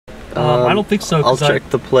I don't think so. I'll check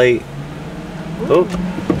the plate. Oh.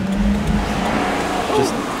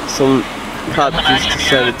 Just some cop just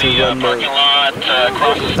decided to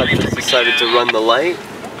run the light.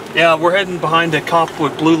 Yeah, we're heading behind a cop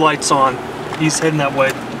with blue lights on. He's heading that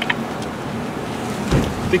way. I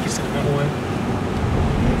think he's heading that way.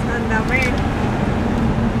 He's heading that way.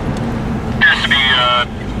 Appears to be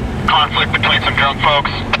conflict between some drunk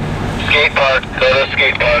folks. Skate park, go to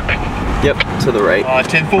skate park. Yep, to the right.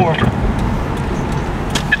 10-4.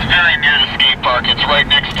 It's very near the skate park. It's right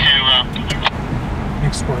next to.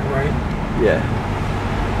 Next point, right? Yeah.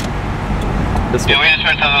 This Yeah, one. we just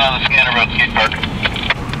heard something on the scanner about skate park.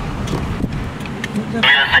 We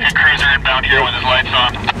got a second cruiser inbound here with his lights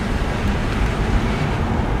on.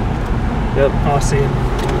 Yep. Oh, I see him.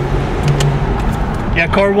 Yeah,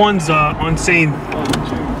 car 1's on scene.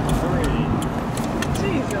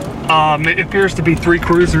 It appears to be 3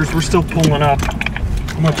 cruisers. We're still pulling up.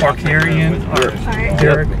 I'm gonna park here, Ian.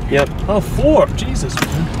 Derrick. Yep. Oh, 4. Jesus,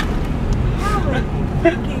 man.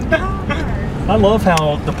 I love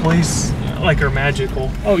how the police are magical.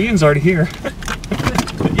 Oh, Ian's already here.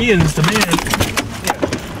 Ian's the man.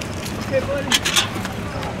 Okay, buddy.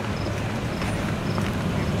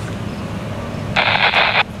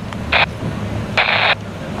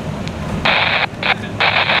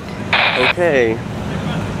 Okay.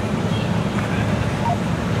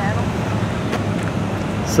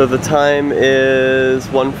 So the time is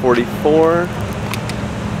 1:44.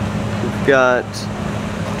 We've got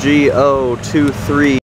GO23